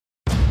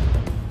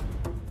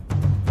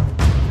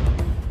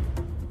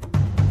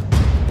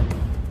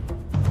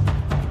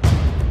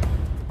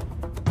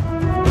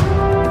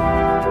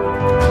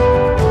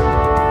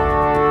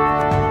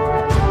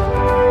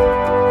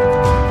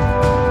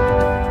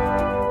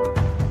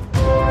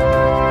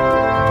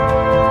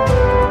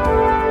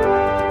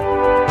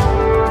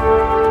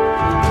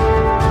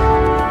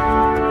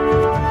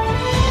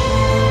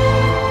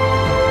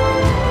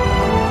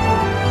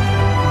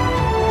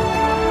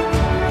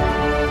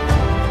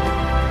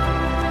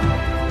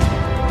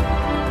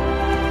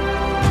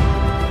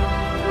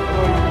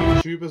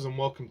YouTubers, and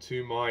welcome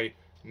to my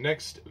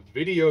next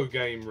video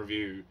game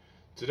review.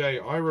 Today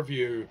I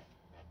review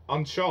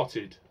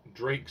Uncharted,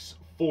 Drake's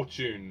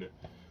Fortune,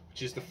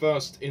 which is the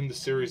first in the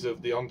series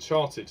of the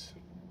Uncharted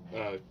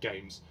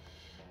games.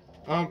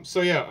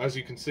 So yeah, as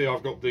you can see,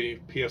 I've got the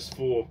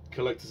PS4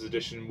 Collector's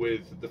Edition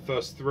with the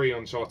first 3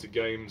 Uncharted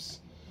games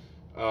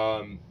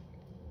remastered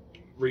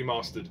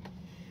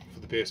for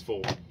the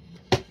PS4.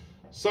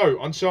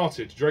 So,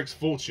 Uncharted, Drake's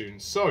Fortune.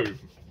 So,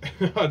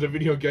 the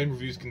video game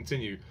reviews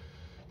continue.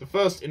 The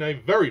first in a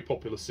very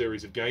popular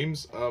series of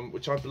games,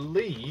 which I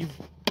believe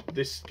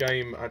this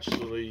game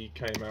actually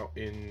came out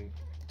in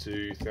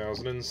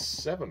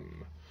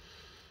 2007.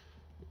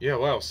 Yeah,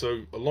 wow,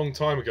 so a long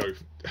time ago.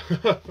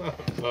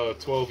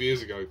 12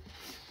 years ago.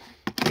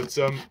 But,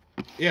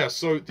 yeah,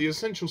 so the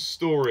essential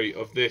story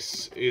of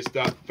this is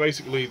that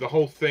basically the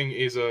whole thing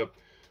is a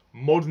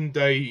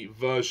modern-day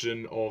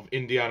version of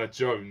Indiana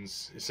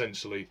Jones,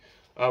 essentially.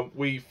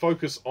 We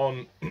focus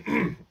on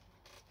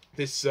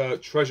this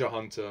treasure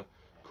hunter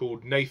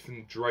called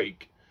Nathan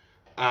Drake,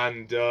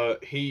 and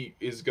he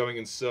is going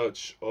in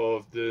search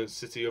of the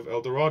city of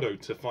El Dorado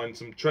to find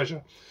some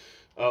treasure,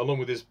 along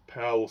with his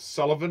pal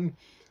Sullivan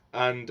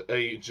and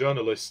a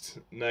journalist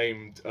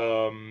named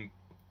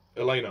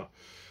Elena.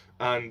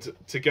 And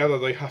together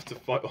they have to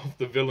fight off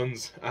the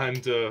villains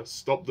and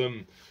stop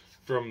them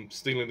from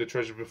stealing the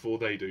treasure before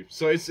they do.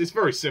 So it's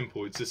very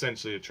simple. It's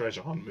essentially a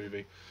treasure hunt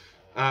movie.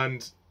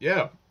 And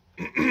yeah.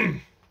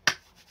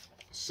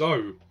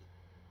 So,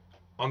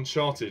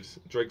 Uncharted,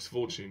 Drake's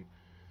Fortune.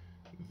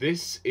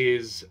 This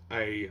is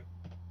a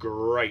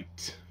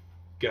great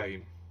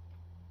game.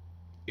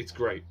 It's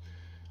great.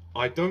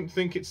 I don't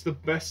think it's the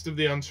best of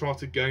the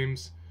Uncharted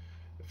games.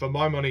 For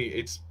my money,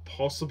 it's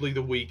possibly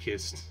the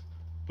weakest,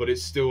 but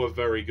it's still a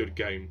very good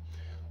game.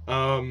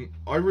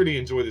 I really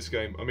enjoy this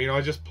game. I mean, I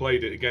just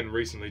played it again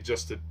recently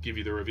just to give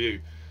you the review.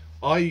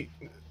 I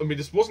mean,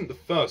 this wasn't the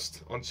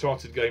first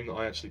Uncharted game that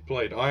I actually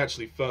played. I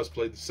actually first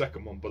played the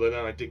second one, but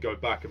then I did go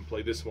back and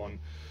play this one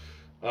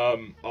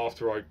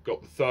after I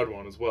got the third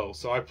one as well.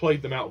 So I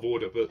played them out of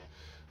order, but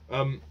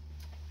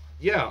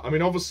yeah, I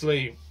mean,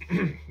 obviously,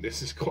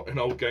 this is quite an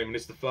old game and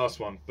it's the first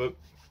one, but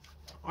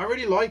I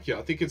really like it.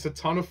 I think it's a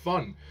ton of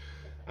fun,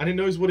 and it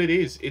knows what it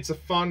is. It's a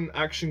fun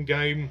action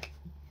game.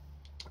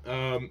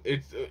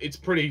 It's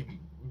pretty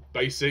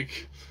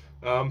basic,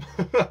 and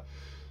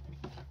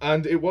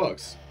it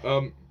works.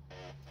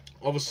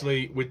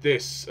 Obviously, with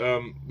this,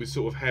 we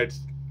sort of head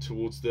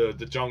towards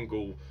the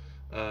jungle,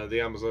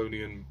 the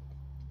Amazonian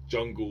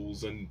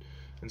jungles and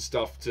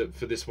stuff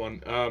for this one,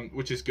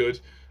 which is good.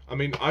 I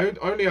mean, I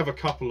only have a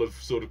couple of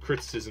sort of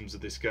criticisms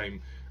of this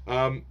game.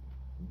 I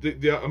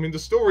mean, the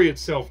story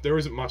itself, there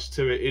isn't much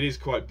to it. It is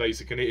quite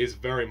basic, and it is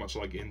very much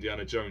like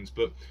Indiana Jones,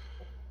 but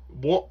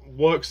what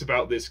works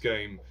about this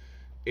game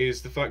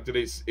is the fact that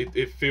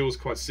it feels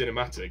quite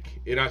cinematic.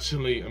 It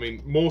actually, I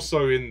mean, more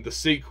so in the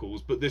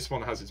sequels, but this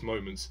one has its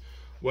moments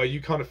where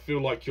you kind of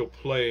feel like you're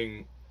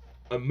playing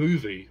a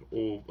movie,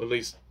 or at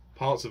least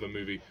parts of a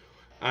movie,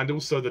 and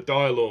also the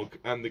dialogue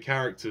and the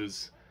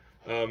characters,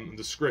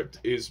 the script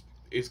is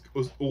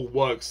all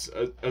works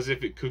as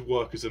if it could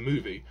work as a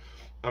movie.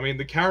 I mean,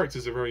 the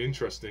characters are very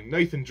interesting.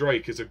 Nathan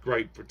Drake is a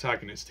great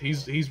protagonist.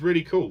 He's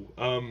really cool.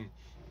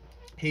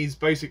 He's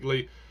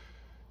basically,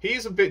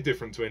 he's a bit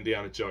different to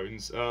Indiana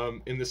Jones,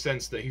 in the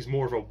sense that he's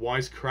more of a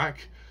wisecrack,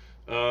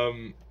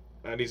 and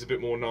he's a bit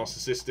more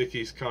narcissistic.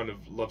 He's kind of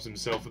loves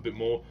himself a bit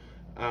more,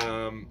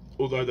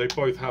 although they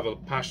both have a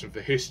passion for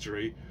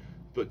history.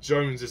 But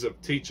Jones is a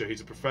teacher,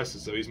 he's a professor,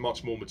 so he's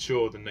much more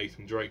mature than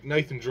Nathan Drake.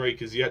 Nathan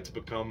Drake is yet to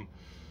become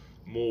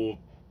more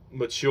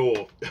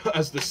mature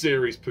as the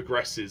series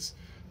progresses.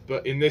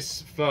 But in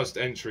this first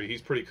entry,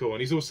 he's pretty cool,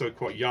 and he's also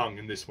quite young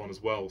in this one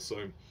as well.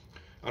 So,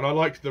 and I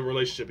like the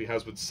relationship he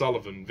has with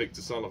Sullivan,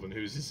 Victor Sullivan,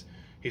 who's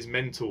his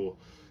mentor,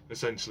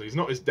 essentially. He's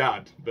not his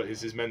dad, but he's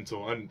his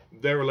mentor, and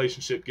their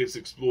relationship gets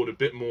explored a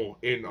bit more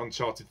in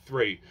Uncharted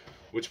 3,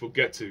 which we'll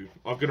get to.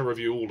 I'm going to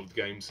review all of the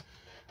games.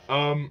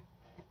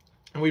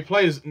 And we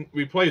play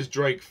as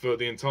Drake for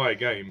the entire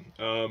game.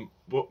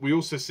 But we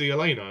also see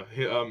Elena,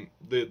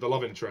 the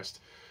love interest.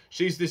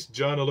 She's this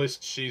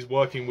journalist. She's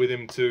working with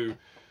him to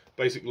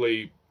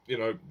basically, you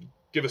know,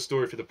 give a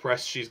story for the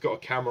press. She's got a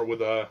camera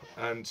with her,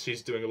 and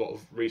she's doing a lot of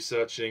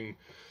researching.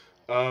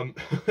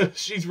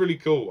 She's really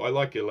cool. I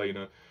like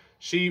Elena.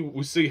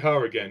 We'll see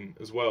her again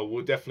as well.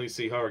 We'll definitely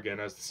see her again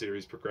as the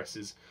series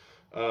progresses.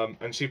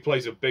 And she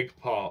plays a big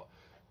part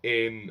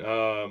in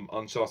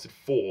Uncharted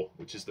 4,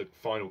 which is the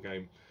final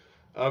game.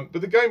 But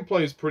the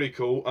gameplay is pretty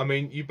cool. I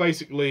mean, you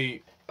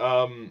basically,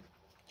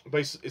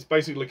 it's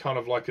basically kind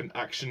of like an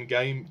action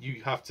game.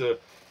 You have to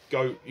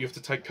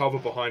take cover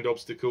behind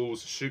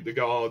obstacles, shoot the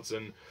guards,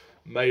 and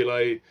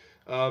melee.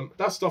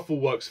 That stuff all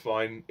works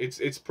fine.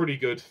 It's pretty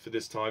good for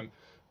this time,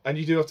 and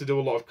you do have to do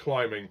a lot of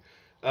climbing.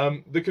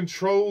 The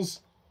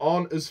controls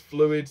aren't as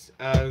fluid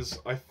as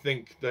I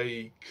think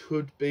they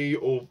could be,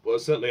 or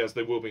certainly as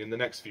they will be in the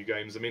next few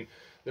games. I mean,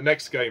 the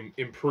next game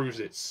improves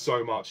it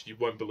so much you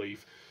won't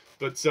believe.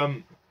 But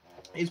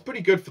it's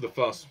pretty good for the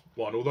first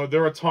one. Although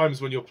there are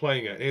times when you're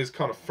playing it, it is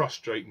kind of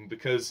frustrating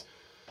because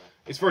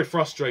it's very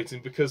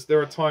frustrating because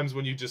there are times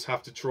when you just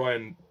have to try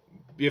and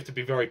you have to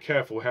be very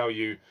careful how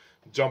you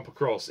jump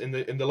across. In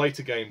the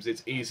later games,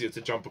 it's easier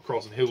to jump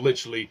across, and he'll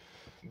literally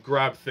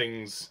grab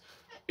things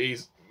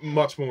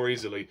much more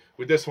easily.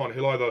 With this one,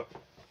 he'll either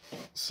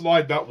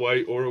slide that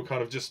way or he'll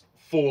kind of just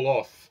fall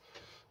off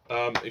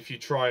if you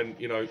try and,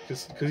 you know,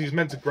 because he's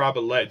meant to grab a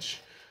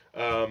ledge,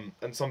 and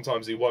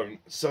sometimes he won't.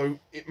 So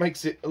it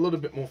makes it a little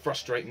bit more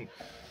frustrating.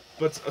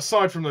 But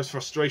aside from those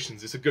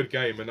frustrations, it's a good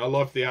game, and I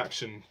love the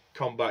action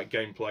combat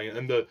gameplay,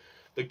 and the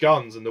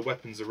guns and the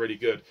weapons are really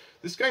good.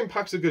 This game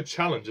packs a good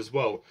challenge as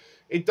well.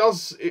 It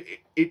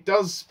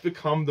does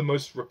become the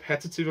most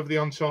repetitive of the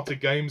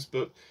Uncharted games,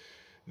 but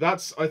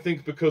that's, I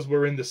think, because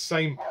we're in the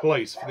same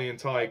place for the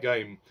entire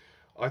game.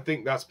 I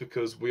think that's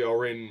because we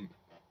are in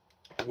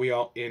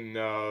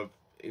the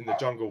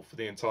jungle for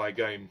the entire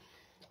game.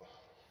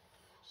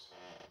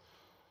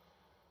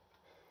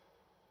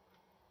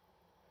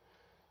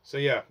 So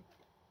yeah,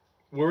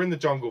 we're in the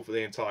jungle for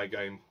the entire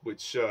game,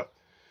 which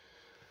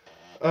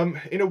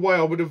in a way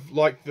I would have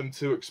liked them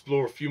to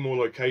explore a few more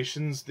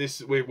locations.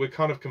 We're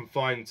kind of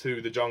confined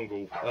to the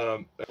jungle.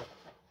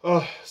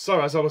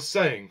 So as I was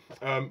saying,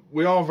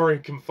 we are very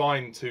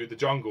confined to the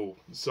jungle.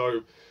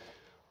 So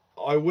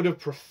I would have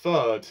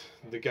preferred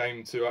the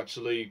game to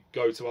actually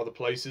go to other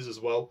places as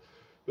well.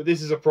 But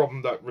this is a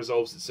problem that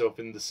resolves itself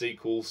in the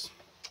sequels.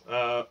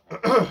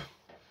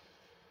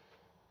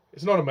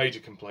 It's not a major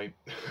complaint.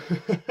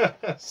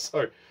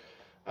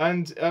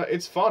 And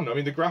it's fun. I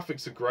mean, the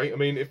graphics are great. I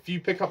mean, if you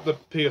pick up the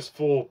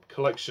PS4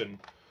 collection,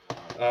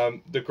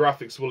 the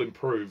graphics will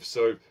improve.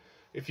 So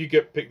if you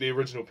pick the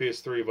original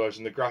PS3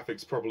 version, the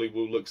graphics probably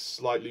will look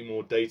slightly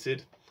more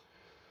dated.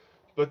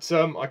 But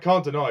I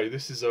can't deny,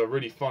 this is a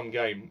really fun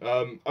game.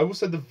 I will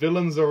say the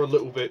villains are a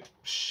little bit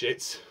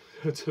shit,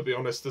 to be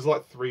honest. There's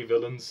like 3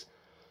 villains.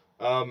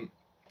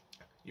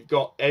 You've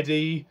got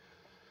Eddie,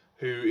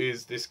 who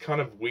is this kind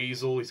of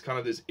weasel. He's kind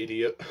of this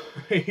idiot.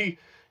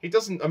 He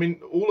doesn't... I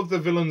mean, all of the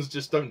villains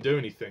just don't do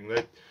anything.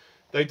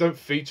 They don't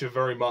feature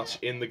very much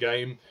in the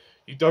game.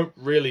 You don't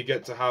really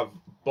get to have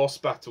boss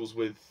battles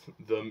with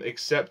them,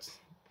 except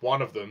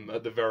one of them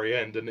at the very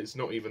end, and it's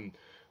not even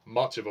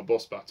much of a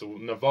boss battle.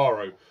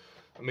 Navarro.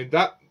 I mean,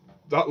 that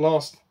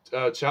last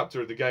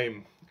chapter of the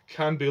game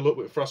can be a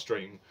little bit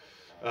frustrating,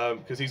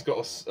 because he's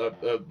got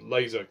a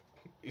laser.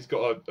 He's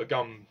got a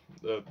gun,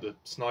 the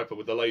sniper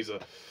with the laser.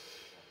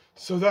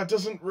 So that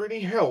doesn't really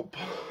help.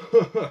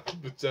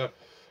 But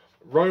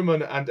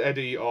Roman and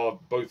Eddie are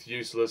both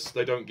useless.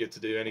 They don't get to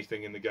do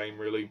anything in the game,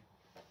 really.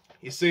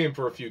 You see them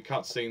for a few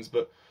cutscenes,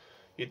 but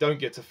you don't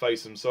get to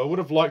face them. So I would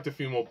have liked a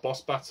few more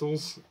boss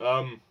battles.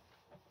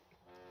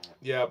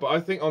 Yeah, but I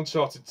think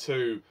Uncharted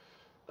 2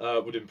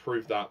 would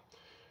improve that.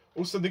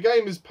 Also, the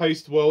game is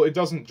paced well. It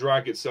doesn't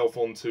drag itself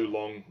on too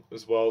long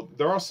as well.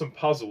 There are some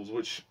puzzles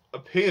which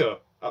appear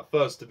at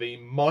first to be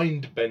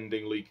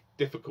mind-bendingly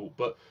difficult,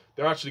 but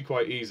they're actually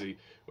quite easy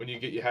when you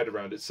get your head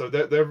around it. So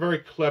they're very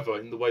clever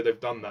in the way they've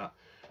done that.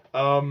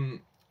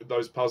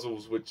 Those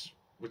puzzles, which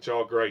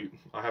are great,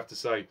 I have to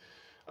say.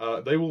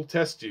 They will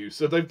test you.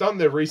 So they've done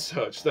their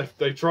research.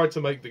 They've tried to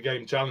make the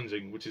game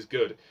challenging, which is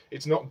good.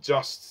 It's not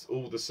just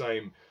all the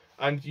same.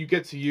 And you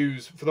get to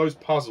use, for those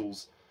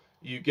puzzles,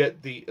 you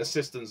get the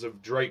assistance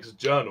of Drake's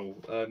journal,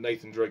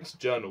 Nathan Drake's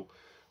journal,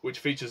 which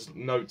features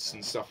notes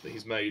and stuff that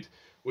he's made,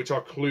 which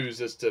are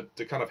clues as to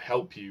kind of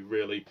help you,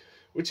 really.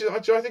 Which I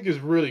think is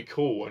really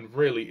cool and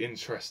really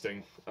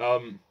interesting.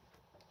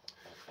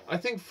 I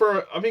think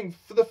for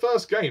the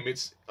first game,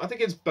 I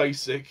think it's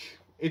basic,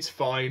 it's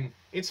fine,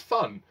 it's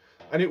fun,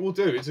 and it will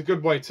do. It's a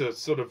good way to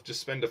sort of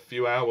just spend a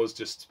few hours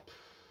just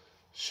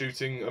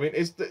shooting. I mean,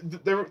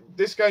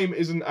 this game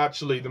isn't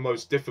actually the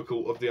most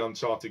difficult of the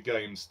Uncharted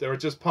games. There are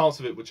just parts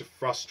of it which are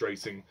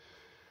frustrating.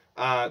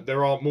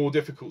 There are more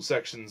difficult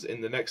sections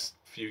in the next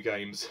few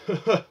games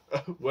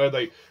where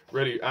they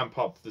really amp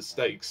up the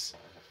stakes.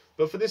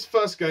 But for this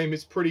first game,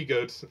 it's pretty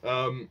good.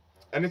 And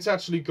it's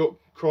actually got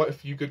quite a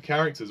few good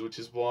characters, which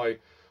is why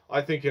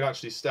I think it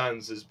actually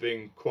stands as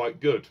being quite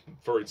good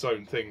for its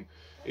own thing,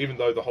 even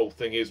though the whole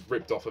thing is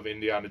ripped off of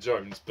Indiana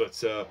Jones,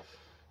 but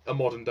a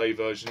modern day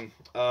version.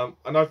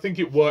 And I think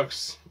it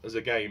works as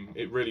a game.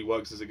 It really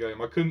works as a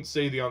game. I couldn't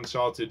see the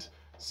Uncharted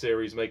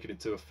series making it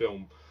to a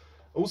film.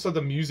 Also,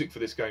 the music for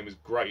this game is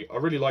great. I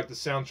really like the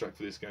soundtrack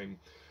for this game.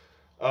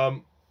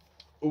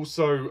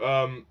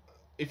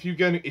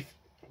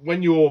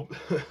 When you're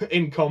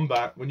in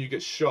combat, when you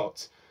get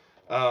shot,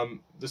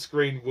 the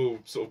screen will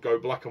sort of go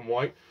black and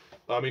white.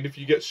 I mean, if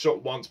you get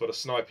shot once by a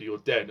sniper, you're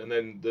dead, and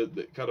then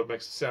it kind of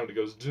makes a sound. It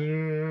goes.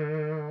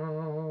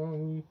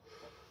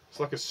 It's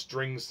like a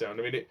string sound.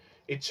 I mean,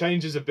 it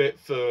changes a bit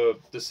for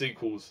the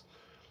sequels,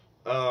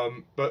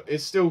 but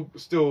it's still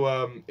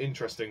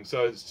interesting.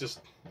 So it's just,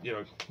 you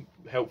know,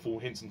 helpful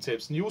hints and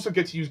tips. And you also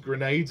get to use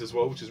grenades as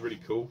well, which is really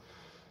cool.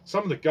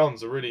 Some of the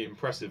guns are really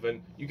impressive,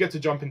 and you get to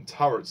jump in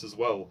turrets as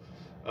well.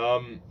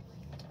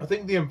 I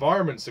think the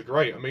environments are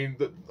great. I mean,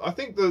 I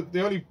think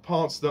the only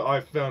parts that I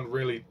found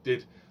really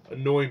did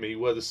annoy me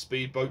were the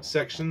speedboat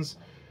sections.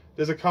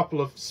 There's a couple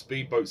of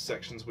speedboat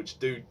sections which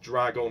do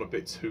drag on a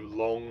bit too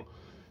long,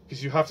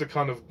 because you have to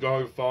kind of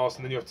go fast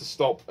and then you have to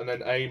stop and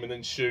then aim and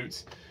then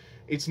shoot.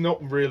 It's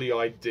not really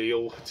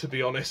ideal, to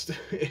be honest.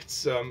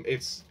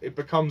 It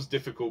becomes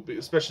difficult,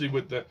 especially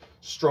with the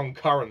strong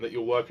current that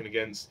you're working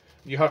against.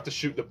 You have to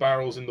shoot the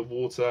barrels in the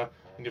water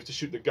and you have to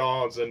shoot the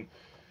guards, and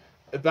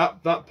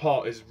that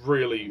part is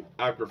really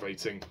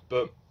aggravating.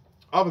 But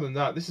other than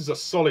that, this is a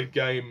solid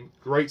game.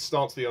 Great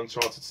start to the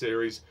Uncharted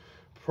series.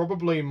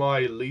 Probably my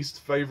least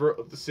favourite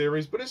of the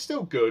series, but it's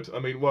still good. I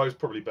mean, well, it's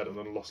probably better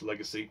than Lost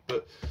Legacy,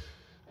 but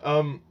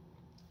and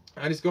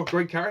it's got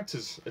great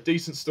characters, a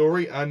decent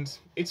story, and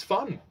it's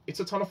fun. It's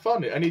a ton of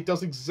fun, and it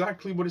does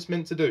exactly what it's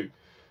meant to do.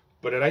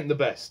 But it ain't the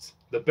best.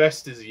 The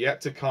best is yet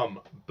to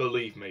come,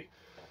 believe me.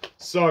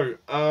 So,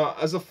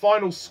 as a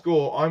final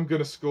score, I'm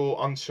going to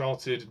score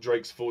Uncharted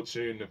Drake's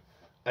Fortune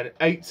an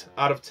 8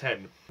 out of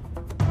 10.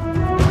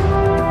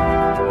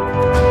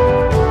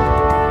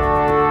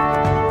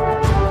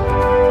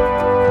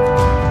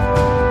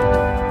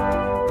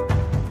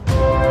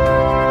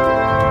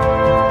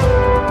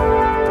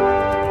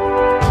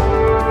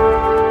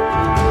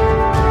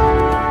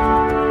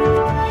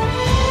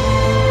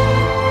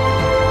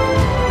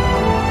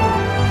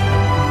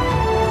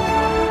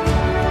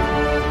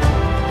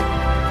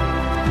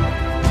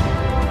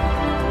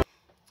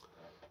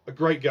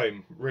 Great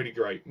game, really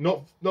great.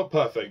 Not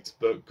perfect,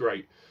 but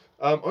great.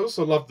 I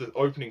also love the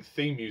opening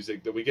theme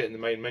music that we get in the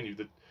main menu.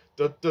 The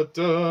da da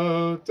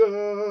da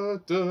da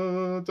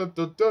da da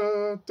da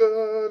da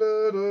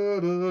da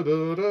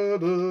da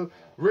da.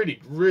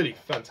 Really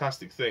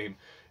fantastic theme.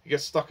 It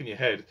gets stuck in your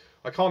head.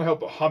 I can't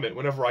help but hum it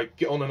whenever I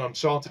get on an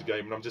Uncharted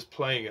game and I'm just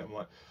playing it. I'm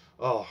like,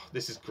 oh,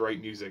 this is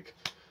great music.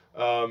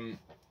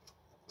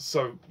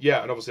 So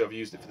yeah, and obviously I've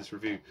used it for this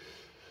review.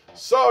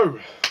 So,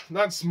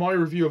 that's my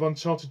review of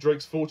Uncharted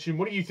Drake's Fortune.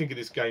 What do you think of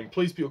this game?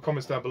 Please put your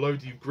comments down below.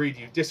 Do you agree? Do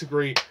you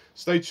disagree?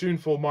 Stay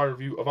tuned for my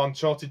review of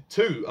Uncharted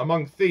 2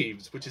 Among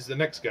Thieves, which is the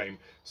next game.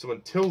 So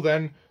until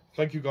then,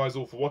 thank you guys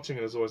all for watching,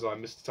 and as always,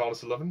 I'm Mr.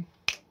 TARDIS11.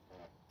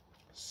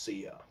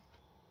 See ya.